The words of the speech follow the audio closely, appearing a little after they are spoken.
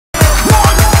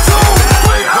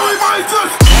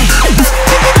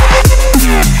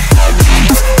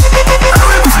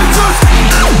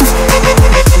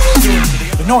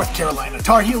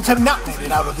Tar Heels have not made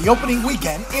it out of the opening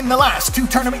weekend in the last 2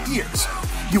 tournament years.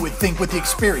 You would think with the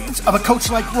experience of a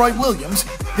coach like Roy Williams,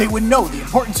 they would know the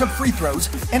importance of free throws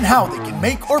and how they can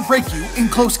make or break you in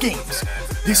close games.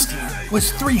 This team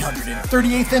was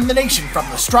 338th in the nation from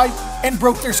the stripe and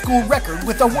broke their school record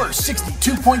with a worse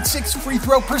 62.6 free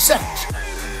throw percentage.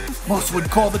 Most would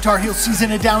call the Tar Heels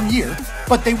season a down year,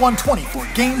 but they won 24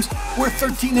 games, were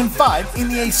 13-5 in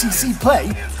the ACC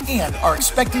play, and are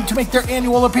expected to make their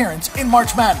annual appearance in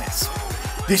March Madness.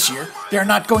 This year, they are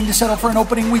not going to settle for an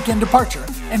opening weekend departure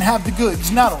and have the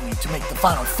goods not only to make the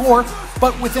Final Four,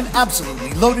 but with an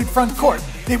absolutely loaded front court,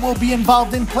 they will be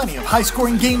involved in plenty of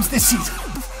high-scoring games this season.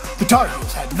 The Tar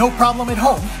Heels had no problem at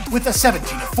home with a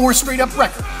 17-4 straight-up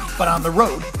record, but on the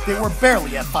road, they were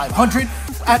barely at 500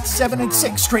 at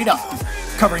 7-6 straight up.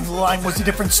 Covering the line was a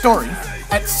different story,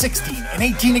 at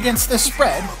 16-18 against the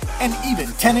spread, and even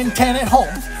 10-10 at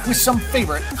home with some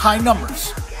favorite high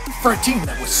numbers. For a team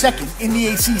that was second in the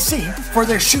ACC for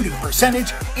their shooting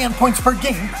percentage and points per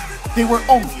game, they were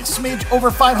only a smidge over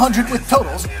 500 with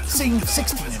totals, seeing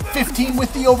 16-15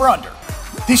 with the over-under.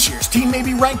 This year's team may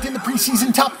be ranked in the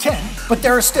preseason top 10, but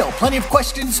there are still plenty of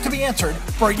questions to be answered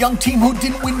for a young team who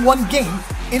didn't win one game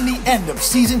in the end of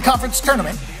season conference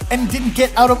tournament and didn't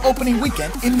get out of opening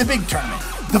weekend in the big tournament.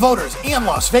 The voters and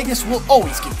Las Vegas will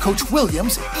always give Coach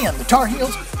Williams and the Tar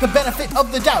Heels the benefit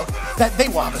of the doubt that they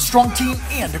will have a strong team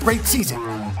and a great season.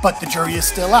 But the jury is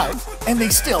still out, and they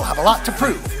still have a lot to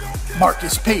prove.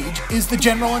 Marcus Paige is the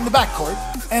general in the backcourt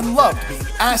and loved being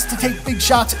asked to take big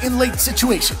shots in late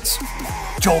situations.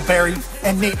 Joel Berry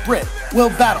and Nate Britt will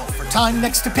battle for time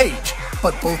next to Paige,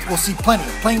 but both will see plenty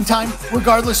of playing time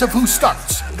regardless of who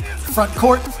starts. Front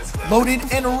court, loaded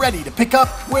and ready to pick up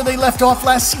where they left off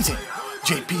last season.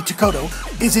 J.P. Tokoto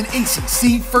is an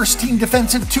ACC first-team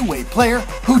defensive two-way player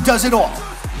who does it all.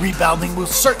 Rebounding will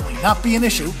certainly not be an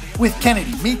issue with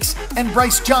Kennedy Meeks and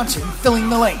Brice Johnson filling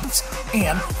the lanes,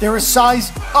 and there is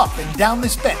size up and down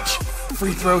this bench.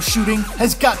 Free throw shooting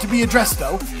has got to be addressed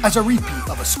though, as a repeat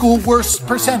of a school worst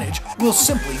percentage will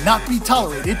simply not be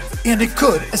tolerated, and it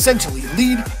could essentially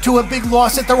lead to a big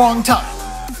loss at the wrong time.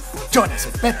 Join us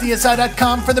at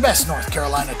BetDSI.com for the best North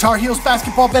Carolina Tar Heels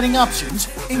basketball betting options,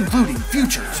 including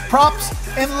futures, props,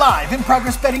 and live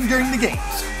in-progress betting during the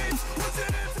games.